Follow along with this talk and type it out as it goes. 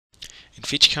In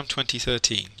FeatureCAM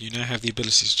 2013, you now have the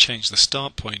ability to change the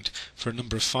start point for a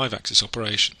number of 5-axis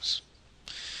operations.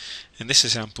 In this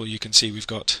example, you can see we've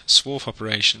got swarf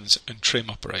operations and trim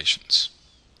operations.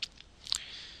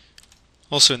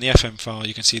 Also in the FM file,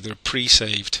 you can see there are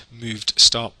pre-saved moved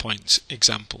start point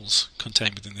examples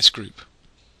contained within this group.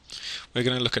 We're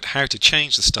going to look at how to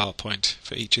change the start point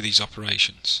for each of these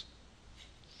operations.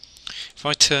 If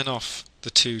I turn off the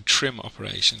two trim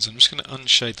operations, I'm just going to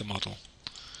unshade the model.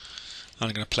 And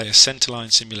I'm going to play a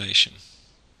centerline simulation.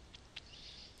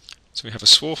 So we have a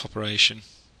swarf operation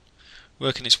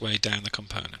working its way down the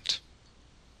component.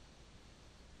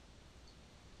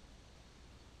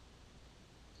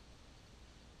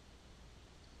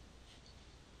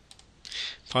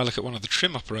 If I look at one of the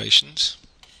trim operations,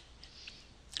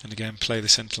 and again play the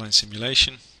centerline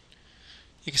simulation,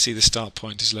 you can see the start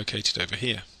point is located over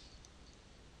here.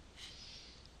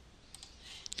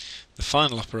 The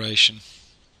final operation,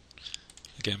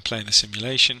 again playing the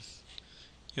simulation,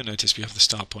 you'll notice we have the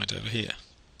start point over here.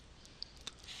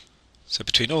 So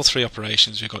between all three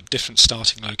operations we've got different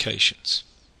starting locations.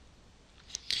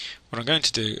 What I'm going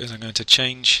to do is I'm going to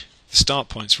change the start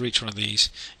points for each one of these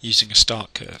using a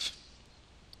start curve.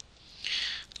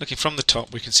 Looking from the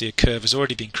top, we can see a curve has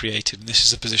already been created, and this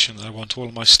is the position that I want all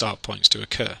of my start points to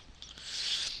occur.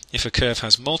 If a curve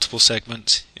has multiple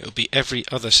segments, it will be every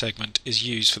other segment is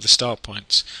used for the start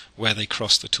points where they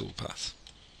cross the toolpath.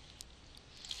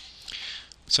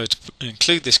 So to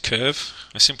include this curve,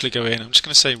 I simply go in, I'm just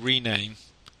going to say rename,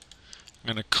 I'm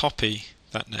going to copy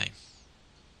that name.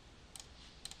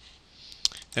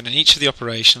 Then in each of the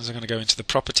operations I'm going to go into the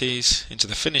properties, into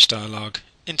the finish dialog,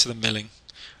 into the milling,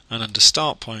 and under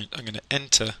start point I'm going to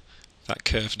enter that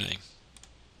curve name.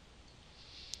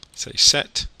 Say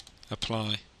set,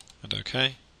 apply and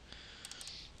OK,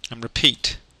 and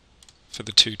repeat for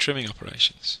the two trimming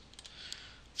operations.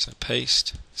 So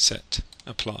paste, set,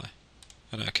 apply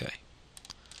and OK.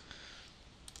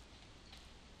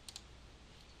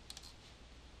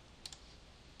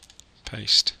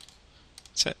 Paste,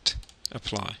 set,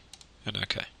 apply and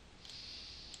OK.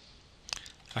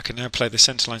 I can now play the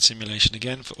centerline simulation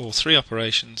again for all three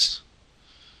operations.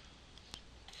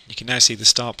 You can now see the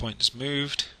start point has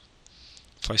moved.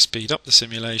 If I speed up the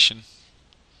simulation,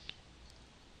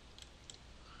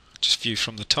 just view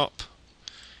from the top,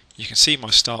 you can see my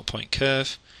start point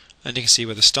curve, and you can see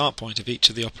where the start point of each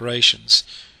of the operations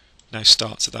now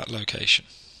starts at that location.